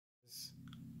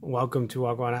Welcome to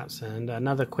Wagwan Apps and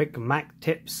another quick Mac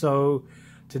tip. So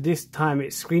to this time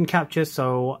it's screen capture.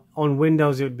 So on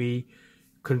Windows it would be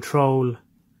Control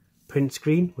print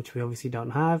screen, which we obviously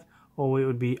don't have, or it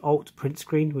would be Alt print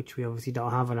screen, which we obviously don't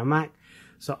have on a Mac.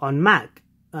 So on Mac,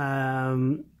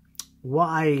 what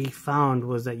I found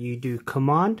was that you do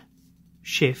Command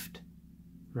Shift,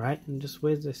 right? And just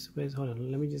hold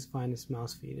on, let me just find this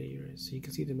mouse for you. There you is. So you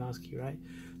can see the mouse key, right?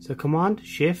 So Command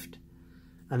Shift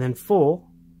and then 4,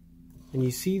 and you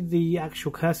see the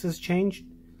actual cursors changed,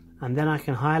 and then I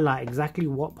can highlight exactly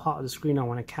what part of the screen I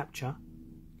want to capture,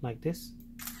 like this,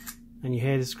 and you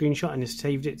hear the screenshot and it's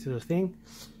saved it to the thing.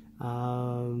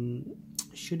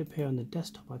 It should appear on the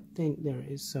desktop, I think. There it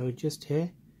is. So just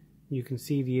here you can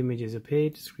see the images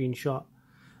appeared, screenshot.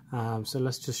 So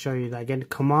let's just show you that again.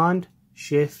 Command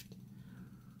Shift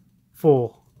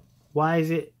 4. Why is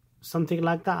it something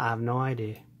like that? I have no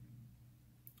idea.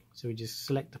 So we just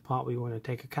select the part we want to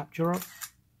take a capture of,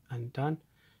 and done.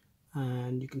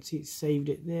 And you can see it saved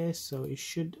it there, so it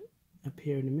should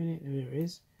appear in a minute. There it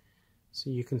is.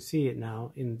 So you can see it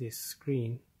now in this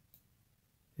screen.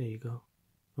 There you go.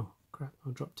 Oh crap, I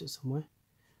dropped it somewhere.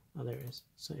 Oh, there it is.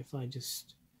 So if I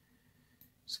just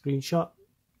screenshot,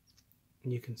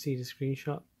 you can see the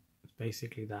screenshot. It's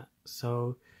basically that.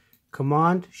 So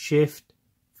Command Shift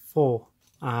 4.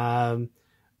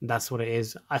 That's what it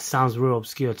is. It sounds real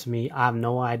obscure to me. I have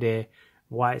no idea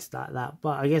why it's like that,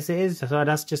 but I guess it is. So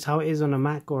that's just how it is on a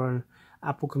Mac or an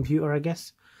Apple computer, I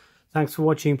guess. Thanks for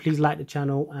watching. Please like the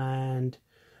channel and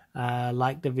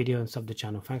like the video and sub the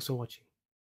channel. Thanks for watching.